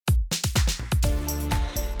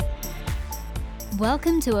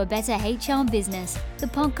Welcome to A Better HR Business, the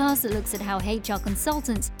podcast that looks at how HR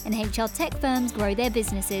consultants and HR tech firms grow their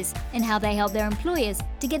businesses and how they help their employers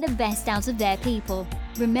to get the best out of their people.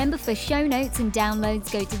 Remember, for show notes and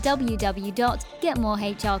downloads, go to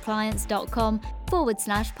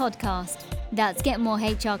www.getmorehrclients.com/podcast. That's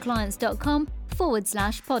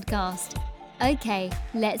getmorehrclients.com/podcast. Okay,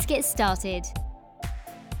 let's get started.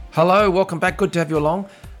 Hello, welcome back. Good to have you along.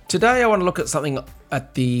 Today I want to look at something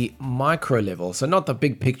at the micro level. So not the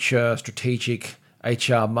big picture, strategic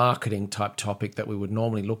HR marketing type topic that we would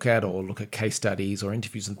normally look at, or look at case studies or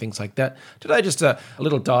interviews and things like that. Today, just a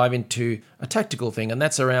little dive into a tactical thing, and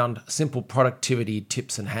that's around simple productivity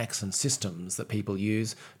tips and hacks and systems that people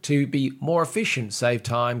use to be more efficient, save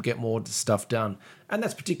time, get more stuff done. And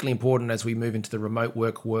that's particularly important as we move into the remote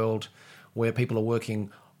work world where people are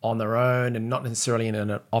working on their own and not necessarily in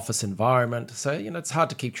an office environment. So, it's hard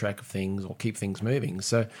to keep track of things or keep things moving.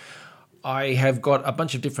 So I have got a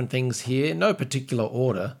bunch of different things here, no particular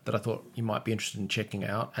order, that I thought you might be interested in checking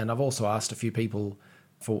out. And I've also asked a few people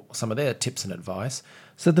for some of their tips and advice.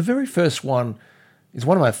 So the very first one is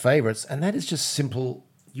one of my favorites, and that is just simple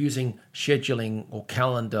using scheduling or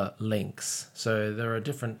calendar links. So there are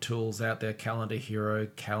different tools out there, Calendar Hero,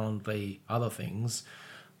 Calendly, other things,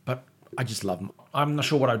 but I just love them. I'm not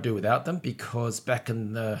sure what I'd do without them, because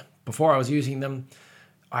before I was using them,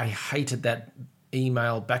 I hated that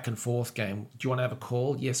email back and forth game. Do you want to have a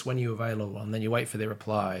call? Yes, when are you available? And then you wait for their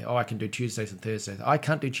reply. Oh, I can do Tuesdays and Thursdays. I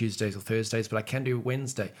can't do Tuesdays or Thursdays, but I can do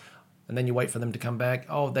Wednesday. And then you wait for them to come back.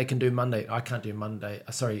 Oh, they can do Monday. I can't do Monday.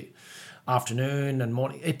 Afternoon and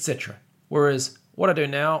morning, etc. Whereas what I do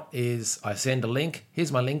now is I send a link.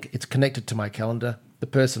 Here's my link. It's connected to my calendar. The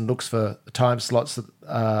person looks for time slots that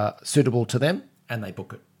are suitable to them, and they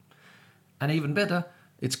book it. And even better,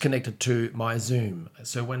 it's connected to my Zoom.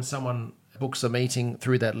 So when someone books a meeting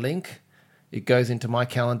through that link, it goes into my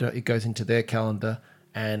calendar, it goes into their calendar,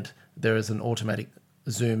 and there is an automatic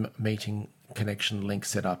Zoom meeting connection link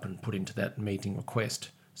set up and put into that meeting request.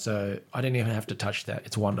 So I didn't even have to touch that.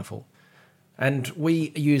 It's wonderful. And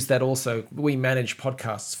we use that also. We manage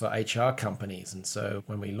podcasts for HR companies. And so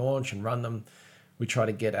when we launch and run them, we try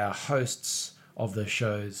to get our hosts of the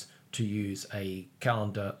shows to use a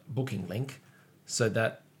calendar booking link so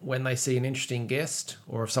that when they see an interesting guest,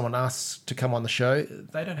 or if someone asks to come on the show,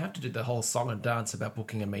 they don't have to do the whole song and dance about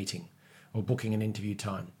booking a meeting or booking an interview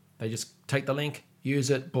time. They just take the link,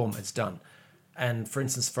 use it, boom, it's done. And for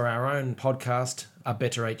instance, for our own podcast, A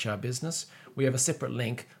Better HR Business, we have a separate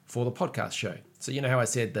link for the podcast show. So you know how I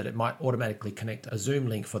said that it might automatically connect a Zoom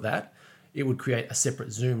link for that? It would create a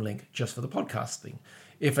separate Zoom link just for the podcast thing.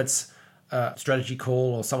 If it's a strategy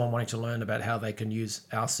call or someone wanting to learn about how they can use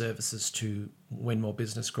our services to win more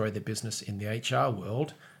business, grow their business in the HR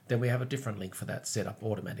world, then we have a different link for that set up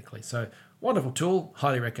automatically. So wonderful tool,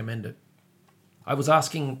 highly recommend it. I was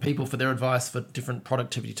asking people for their advice for different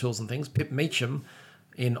productivity tools and things. Pip Meacham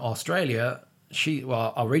in Australia,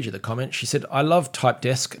 I'll read you the comment. She said, I love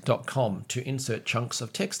typedesk.com to insert chunks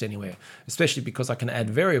of text anywhere, especially because I can add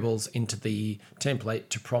variables into the template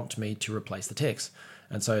to prompt me to replace the text.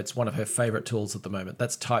 And so it's one of her favorite tools at the moment.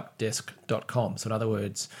 That's typedesk.com. So in other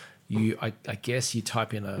words, I guess you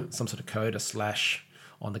type in some sort of code, a slash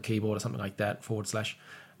on the keyboard or something like that, /,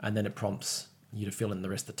 and then it prompts you to fill in the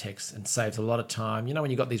rest of the text and saves a lot of time. You know,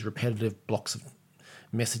 when you've got these repetitive blocks of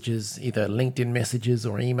messages, either LinkedIn messages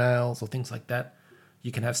or emails or things like that,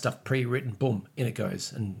 you can have stuff pre-written, boom, in it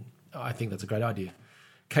goes. And I think that's a great idea.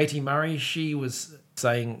 Katie Murray, she was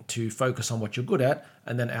saying to focus on what you're good at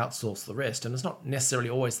and then outsource the rest. And it's not necessarily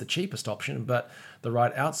always the cheapest option, but the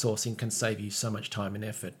right outsourcing can save you so much time and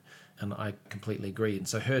effort. And I completely agree. And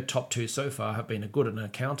so her top two so far have been an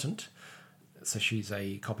accountant. So she's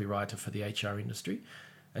a copywriter for the HR industry.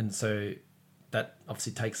 And so that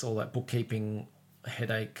obviously takes all that bookkeeping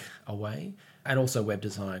headache away, and also web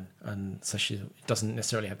design. And so she doesn't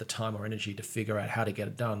necessarily have the time or energy to figure out how to get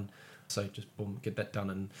it done. So just boom, get that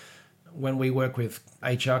done. And when we work with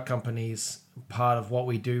HR companies, part of what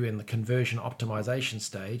we do in the conversion optimization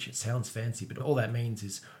stage, it sounds fancy, but all that means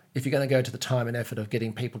is if you're going to go to the time and effort of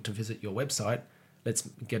getting people to visit your website, let's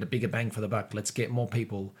get a bigger bang for the buck. Let's get more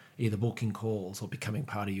people either booking calls or becoming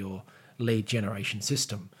part of your lead generation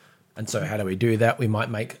system. And so how do we do that? We might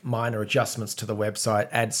make minor adjustments to the website,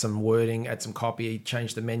 add some wording, add some copy,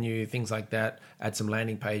 change the menu, things like that, add some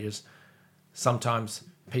landing pages. Sometimes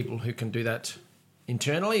people who can do that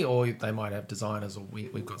internally, or they might have designers, or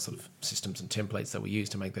we've got sort of systems and templates that we use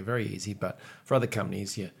to make that very easy. But for other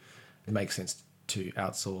companies, it makes sense to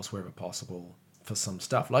outsource wherever possible for some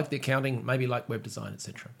stuff, like the accounting, maybe like web design,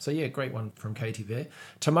 etc. So great one from Katie there.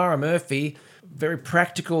 Tamara Murphy, very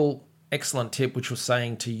practical excellent tip, which was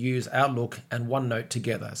saying to use Outlook and OneNote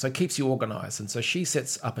together. So it keeps you organized. And so she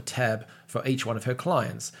sets up a tab for each one of her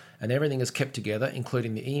clients, and everything is kept together,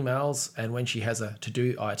 including the emails and when she has a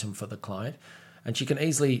to-do item for the client. And she can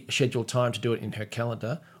easily schedule time to do it in her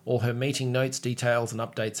calendar. All her meeting notes, details, and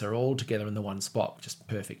updates are all together in the one spot, which is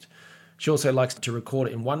perfect. She also likes to record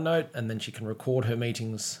it in OneNote, and then she can record her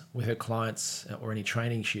meetings with her clients or any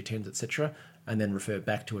training she attends, etc., and then refer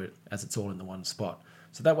back to it as it's all in the one spot.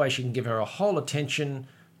 So that way she can give her a whole attention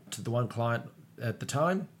to the one client at the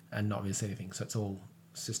time and not miss anything. So it's all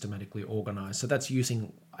systematically organized. So that's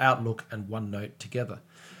using Outlook and OneNote together.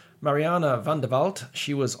 Mariana van der Walt,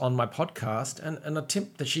 she was on my podcast, and a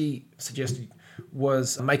tip that she suggested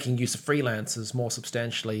was making use of freelancers more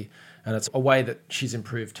substantially. And it's a way that she's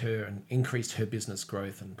improved her and increased her business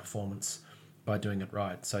growth and performance by doing it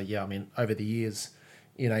right. So yeah, I mean, over the years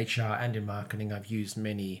in HR and in marketing, I've used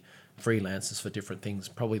many freelancers for different things.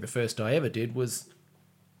 Probably the first I ever did was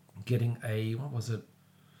getting a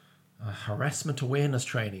harassment awareness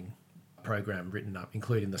training program written up,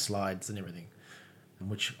 including the slides and everything,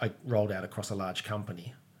 which I rolled out across a large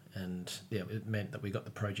company. And yeah, it meant that we got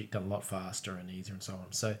the project done a lot faster and easier and so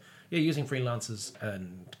on. So yeah, using freelancers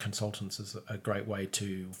and consultants is a great way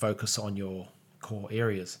to focus on your core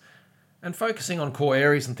areas. And focusing on core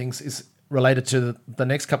areas and things is related to the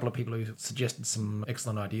next couple of people who suggested some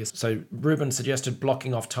excellent ideas. So Ruben suggested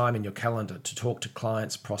blocking off time in your calendar to talk to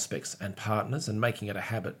clients, prospects, and partners, and making it a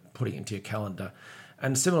habit, putting it into your calendar.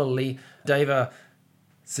 And similarly, Dava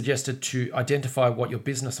suggested to identify what your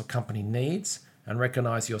business or company needs and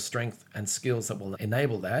recognize your strength and skills that will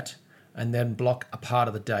enable that, and then block a part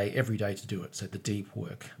of the day every day to do it. So the deep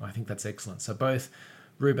work. I think that's excellent. So both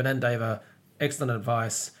Ruben and Dava, excellent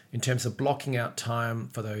advice in terms of blocking out time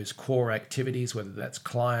for those core activities, whether that's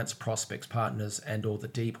clients, prospects, partners, and all the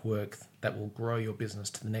deep work that will grow your business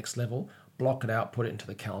to the next level. Block it out, put it into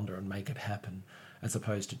the calendar, and make it happen, as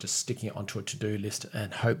opposed to just sticking it onto a to-do list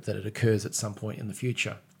and hope that it occurs at some point in the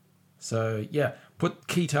future. So yeah, put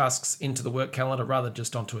key tasks into the work calendar rather than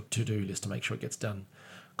just onto a to-do list to make sure it gets done.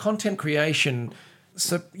 Content creation.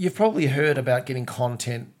 So you've probably heard about getting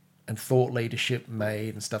content and thought leadership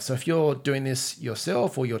made and stuff. So if you're doing this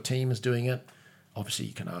yourself or your team is doing it, obviously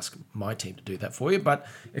you can ask my team to do that for you. But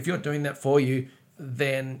if you're doing that for you,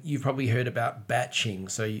 then you've probably heard about batching.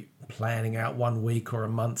 So you planning out 1 week or a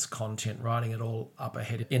month's content, writing it all up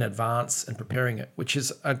ahead in advance and preparing it, which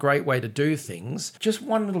is a great way to do things. Just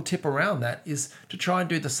one little tip around that is to try and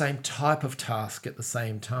do the same type of task at the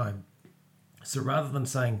same time. So rather than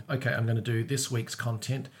saying, okay, I'm going to do this week's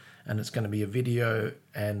content and it's going to be a video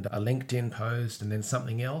and a LinkedIn post and then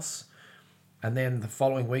something else, and then the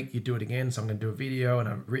following week you do it again, so I'm going to do a video and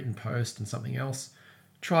a written post and something else.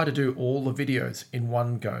 Try to do all the videos in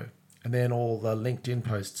one go and then all the LinkedIn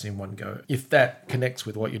posts in one go, if that connects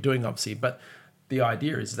with what you're doing, obviously. But the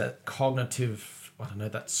idea is that cognitive,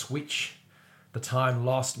 that switch, the time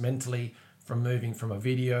lost mentally from moving from a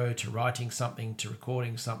video to writing something to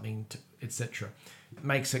recording something to etc.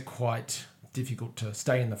 makes it quite difficult to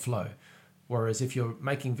stay in the flow. Whereas if you're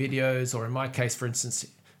making videos, or in my case, for instance,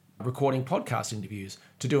 recording podcast interviews,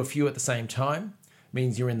 to do a few at the same time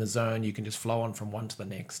means you're in the zone, you can just flow on from one to the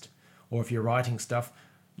next. Or if you're writing stuff,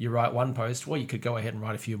 you write one post, well, you could go ahead and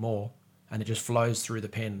write a few more and it just flows through the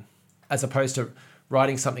pen, as opposed to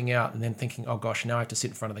writing something out and then thinking, oh gosh, now I have to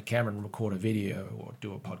sit in front of the camera and record a video or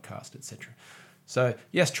do a podcast, etc. So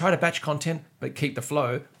yes, try to batch content, but keep the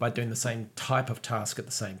flow by doing the same type of task at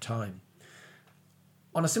the same time.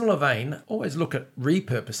 On a similar vein, always look at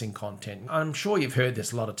repurposing content. I'm sure you've heard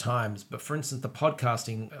this a lot of times, but for instance, the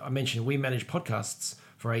podcasting, I mentioned we manage podcasts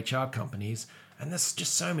for HR companies, and there's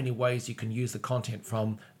just so many ways you can use the content,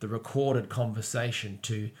 from the recorded conversation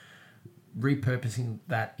to repurposing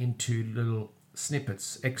that into little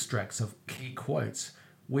snippets, extracts of key quotes.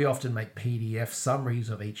 We often make PDF summaries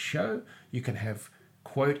of each show. You can have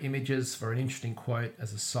quote images for an interesting quote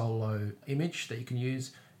as a solo image that you can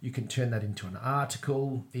use. You can turn that into an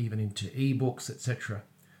article, even into ebooks, etc.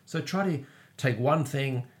 So try to take one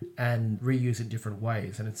thing and reuse it in different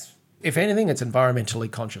ways. And it's, if anything, it's environmentally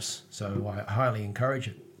conscious. So I highly encourage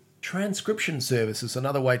it. Transcription service is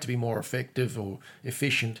another way to be more effective or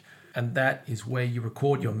efficient. And that is where you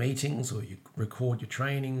record your meetings, or you record your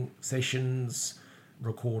training sessions,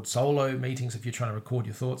 record solo meetings if you're trying to record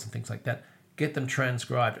your thoughts and things like that. Get them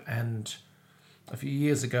transcribed. And a few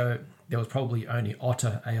years ago, there was probably only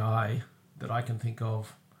Otter AI that I can think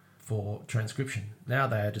of for transcription. Now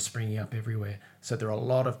they are just springing up everywhere. So there are a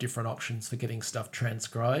lot of different options for getting stuff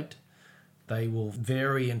transcribed. They will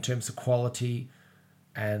vary in terms of quality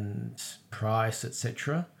and price,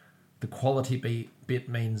 etc. The quality bit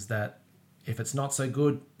means that If it's not so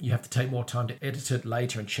good, you have to take more time to edit it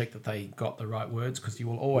later and check that they got the right words, because you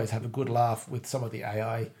will always have a good laugh with some of the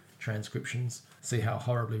AI transcriptions, see how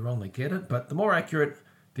horribly wrong they get it. But the more accurate,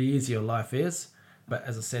 the easier life is. But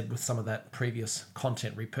as I said, with some of that previous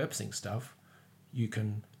content repurposing stuff, you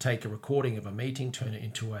can take a recording of a meeting, turn it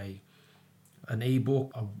into an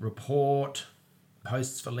ebook, a report,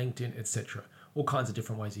 posts for LinkedIn, etc. All kinds of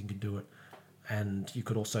different ways you can do it. And you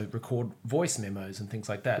could also record voice memos and things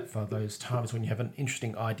like that for those times when you have an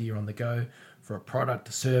interesting idea on the go for a product,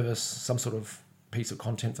 a service, some sort of piece of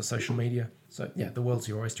content for social media. So yeah, the world's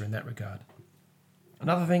your oyster in that regard.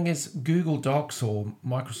 Another thing is Google Docs or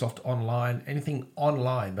Microsoft Online, anything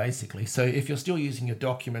online basically. So if you're still using your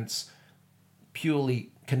documents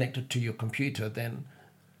purely connected to your computer, then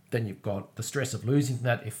you've got the stress of losing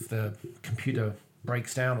that if the computer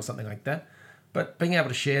breaks down or something like that. But being able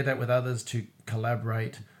to share that with others, to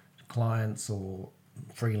collaborate, clients or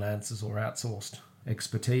freelancers or outsourced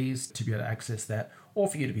expertise, to be able to access that, or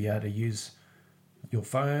for you to be able to use your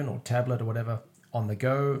phone or tablet or whatever on the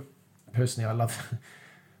go. Personally, I love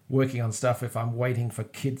working on stuff if I'm waiting for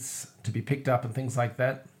kids to be picked up and things like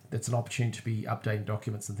that. That's an opportunity to be updating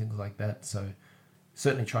documents and things like that. So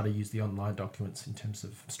certainly try to use the online documents in terms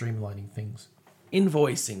of streamlining things.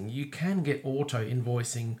 Invoicing. You can get auto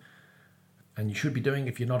invoicing, and you should be doing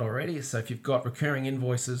if you're not already. So if you've got recurring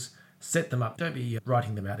invoices, set them up. Don't be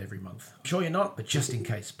writing them out every month. I'm sure you're not, but just in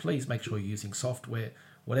case, please make sure you're using software,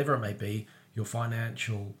 whatever it may be, your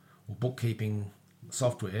financial or bookkeeping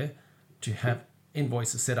software, to have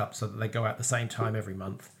invoices set up so that they go out the same time every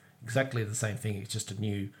month. Exactly the same thing. It's just a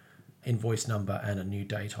new invoice number and a new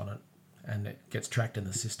date on it, and it gets tracked in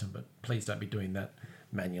the system. But please don't be doing that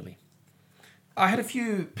manually. I had a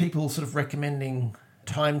few people sort of recommending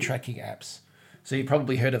time tracking apps. So you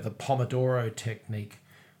probably heard of the Pomodoro technique,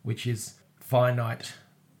 which is finite.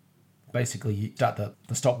 Basically, you start the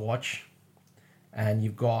stopwatch and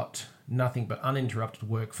you've got nothing but uninterrupted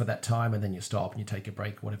work for that time, and then you stop and you take a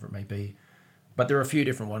break, whatever it may be. But there are a few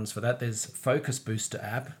different ones for that. There's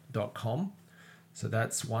focusboosterapp.com. So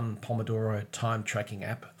that's one Pomodoro time tracking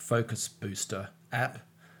app,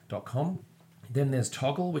 focusboosterapp.com. Then there's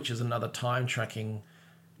Toggl, which is another time tracking,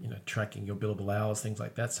 tracking your billable hours, things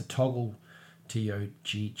like that. So Toggl,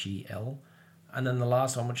 Toggl. And then the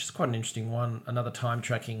last one, which is quite an interesting one, another time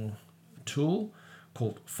tracking tool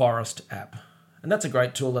called Forest App. And that's a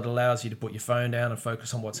great tool that allows you to put your phone down and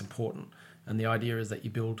focus on what's important. And the idea is that you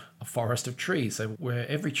build a forest of trees, so where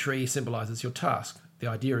every tree symbolizes your task. The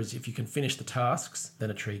idea is if you can finish the tasks, then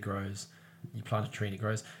a tree grows. You plant a tree and it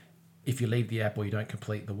grows. If you leave the app or you don't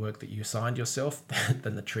complete the work that you assigned yourself,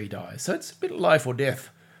 then the tree dies. So it's a bit of life or death,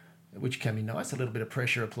 which can be nice, a little bit of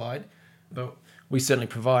pressure applied. But we certainly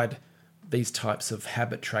provide these types of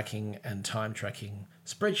habit tracking and time tracking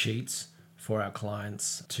spreadsheets for our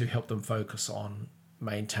clients to help them focus on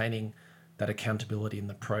maintaining that accountability and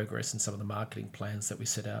the progress and some of the marketing plans that we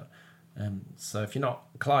set out. So if you're not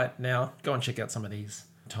a client now, go and check out some of these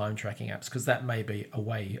time tracking apps, because that may be a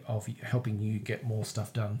way of helping you get more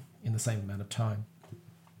stuff done in the same amount of time.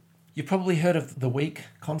 You've probably heard of the week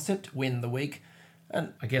concept, win the week.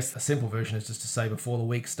 And I guess a simple version is just to say before the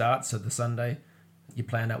week starts, so the Sunday, you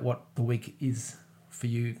plan out what the week is for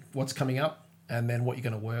you, what's coming up, and then what you're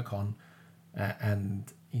going to work on,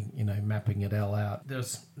 and mapping it all out.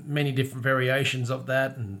 There's many different variations of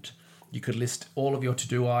that, and you could list all of your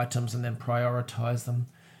to-do items and then prioritize them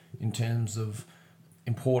in terms of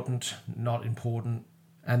important, not important,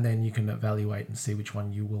 and then you can evaluate and see which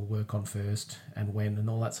one you will work on first and when and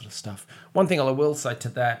all that sort of stuff. One thing I will say to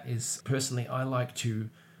that is, personally, I like to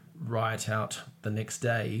write out the next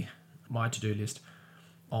day my to-do list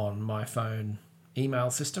on my phone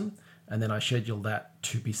email system, and then I schedule that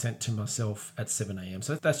to be sent to myself at 7 a.m.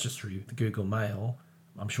 So that's just through the Google Mail.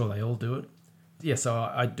 I'm sure they all do it. Yeah, so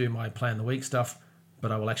I do my plan the week stuff,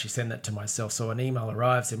 but I will actually send that to myself. So an email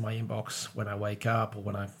arrives in my inbox when I wake up or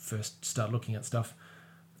when I first start looking at stuff,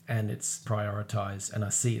 and it's prioritized and I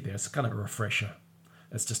see it there. It's kind of a refresher.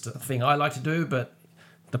 It's just a thing I like to do, but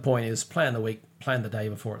the point is plan the week, plan the day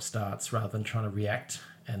before it starts, rather than trying to react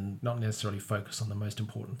and not necessarily focus on the most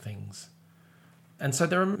important things. And so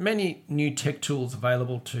there are many new tech tools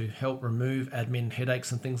available to help remove admin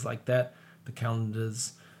headaches and things like that. The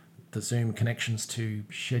calendars, the Zoom connections to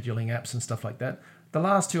scheduling apps and stuff like that. The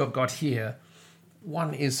last two I've got here,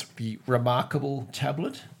 one is the Remarkable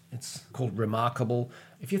tablet. It's called Remarkable.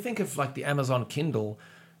 If you think of like the Amazon Kindle,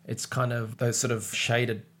 it's kind of those sort of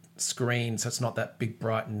shaded screens. So it's not that big,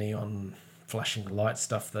 bright neon flashing light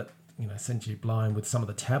stuff that sends you blind. With some of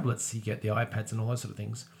the tablets, you get the iPads and all those sort of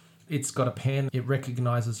things. It's got a pen. It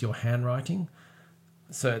recognizes your handwriting.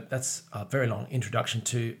 So that's a very long introduction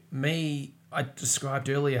to me. I described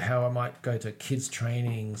earlier how I might go to kids'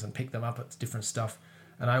 trainings and pick them up at different stuff.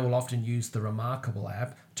 And I will often use the Remarkable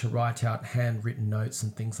app to write out handwritten notes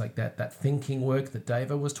and things like that. That thinking work that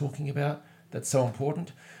Dava was talking about, that's so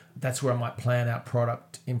important. That's where I might plan out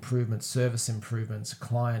product improvements, service improvements,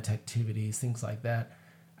 client activities, things like that.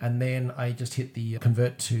 And then I just hit the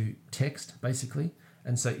convert to text, basically.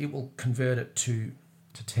 And so it will convert it to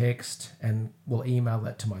text and will email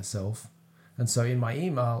that to myself. And so in my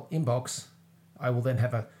email inbox, I will then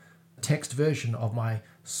have a text version of my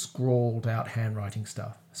scrawled out handwriting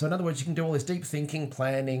stuff. So in other words, you can do all this deep thinking,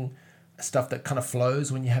 planning, stuff that kind of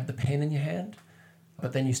flows when you have the pen in your hand,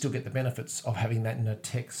 but then you still get the benefits of having that in a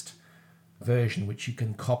text version, which you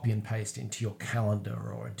can copy and paste into your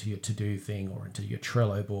calendar or into your to-do thing or into your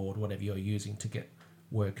Trello board, whatever you're using to get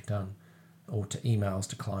work done, or to emails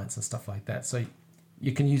to clients and stuff like that. So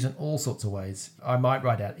you can use it in all sorts of ways. I might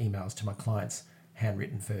write out emails to my clients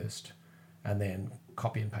handwritten first and then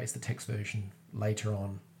copy and paste the text version later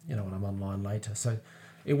on, when I'm online later. So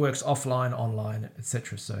it works offline, online,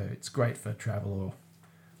 etc. So it's great for travel or,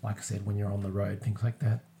 like I said, when you're on the road, things like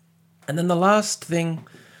that. And then the last thing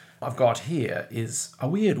I've got here is a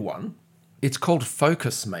weird one. It's called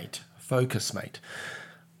FocusMate. FocusMate.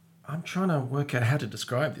 I'm trying to work out how to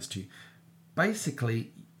describe this to you.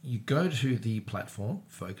 Basically, you go to the platform,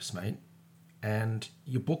 FocusMate, and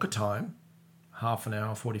you book a time, half an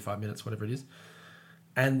hour, 45 minutes, whatever it is,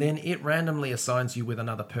 and then it randomly assigns you with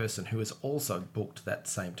another person who has also booked that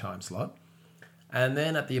same time slot. And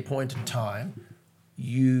then at the appointed time,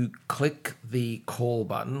 you click the call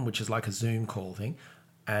button, which is like a Zoom call thing,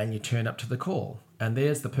 and you turn up to the call. And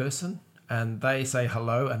there's the person, and they say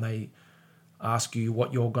hello, and they ask you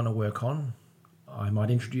what you're going to work on. I might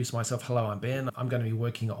introduce myself. Hello, I'm Ben. I'm going to be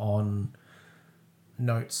working on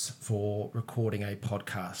notes for recording a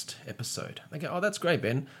podcast episode. They go, oh, that's great,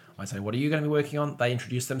 Ben. I say, what are you going to be working on? They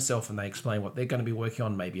introduce themselves and they explain what they're going to be working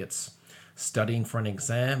on. Maybe it's studying for an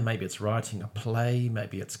exam. Maybe it's writing a play.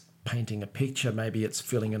 Maybe it's painting a picture. Maybe it's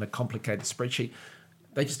filling in a complicated spreadsheet.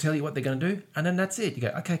 They just tell you what they're going to do, and then that's it. You go,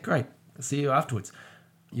 okay, great. I'll see you afterwards.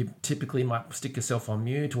 You typically might stick yourself on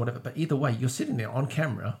mute or whatever, but either way, you're sitting there on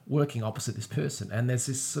camera working opposite this person, and there's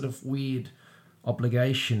this sort of weird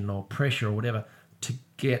obligation or pressure or whatever to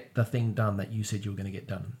get the thing done that you said you were going to get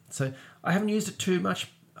done. So I haven't used it too much.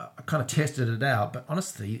 I kind of tested it out, but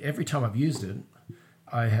honestly, every time I've used it,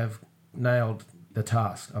 I have nailed the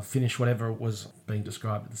task. I've finished whatever was being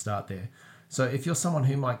described at the start there. So if you're someone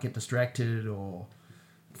who might get distracted or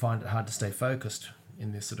find it hard to stay focused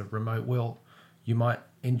in this sort of remote world, you might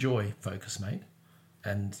enjoy FocusMate.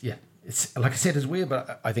 And yeah, it's, like I said, it's weird,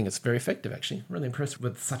 but I think it's very effective, actually. I'm really impressed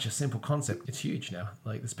with such a simple concept. It's huge now.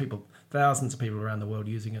 Like, there's thousands of people around the world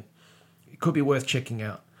using it. It could be worth checking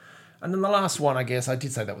out. And then the last one, I guess, I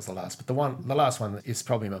did say that was the last, but the last one is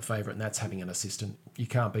probably my favorite, and that's having an assistant. You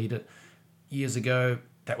can't beat it. Years ago,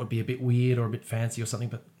 that would be a bit weird or a bit fancy or something,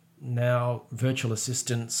 but now virtual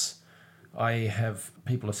assistants, I have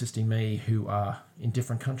people assisting me who are in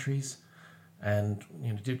different countries and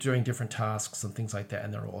doing different tasks and things like that,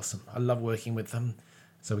 and they're awesome. I love working with them.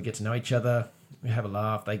 So we get to know each other, we have a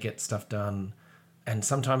laugh, they get stuff done. And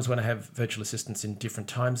sometimes when I have virtual assistants in different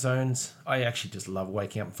time zones, I actually just love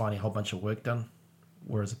waking up and finding a whole bunch of work done.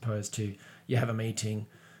 Whereas opposed to you have a meeting,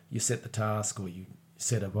 you set the task or you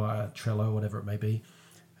set it via Trello, whatever it may be,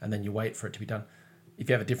 and then you wait for it to be done. If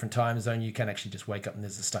you have a different time zone, you can actually just wake up and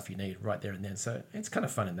there's the stuff you need right there and then. So it's kind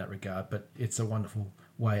of fun in that regard, but it's a wonderful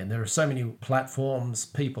way. And there are so many platforms,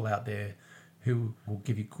 people out there who will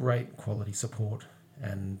give you great quality support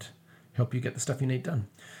and help you get the stuff you need done.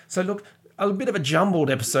 So look, a bit of a jumbled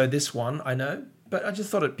episode, this one, I know, but I just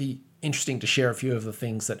thought it'd be interesting to share a few of the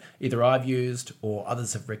things that either I've used or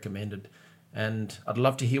others have recommended. And I'd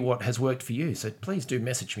love to hear what has worked for you. So please do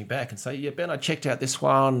message me back and say, yeah, Ben, I checked out this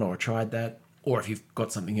one or tried that. Or if you've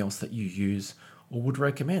got something else that you use or would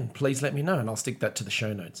recommend, please let me know and I'll stick that to the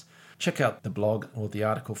show notes. Check out the blog or the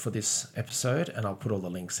article for this episode and I'll put all the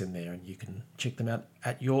links in there and you can check them out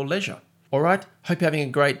at your leisure. All right, hope you're having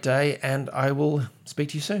a great day and I will speak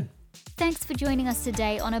to you soon. Thanks for joining us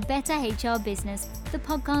today on A Better HR Business, the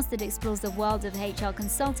podcast that explores the world of HR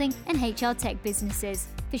consulting and HR tech businesses.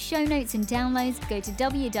 For show notes and downloads, go to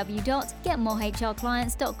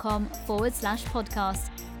www.getmorehrclients.com/podcast.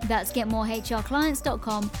 That's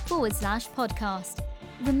getmorehrclients.com/podcast.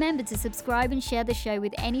 Remember to subscribe and share the show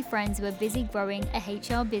with any friends who are busy growing a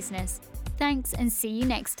HR business. Thanks and see you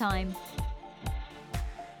next time.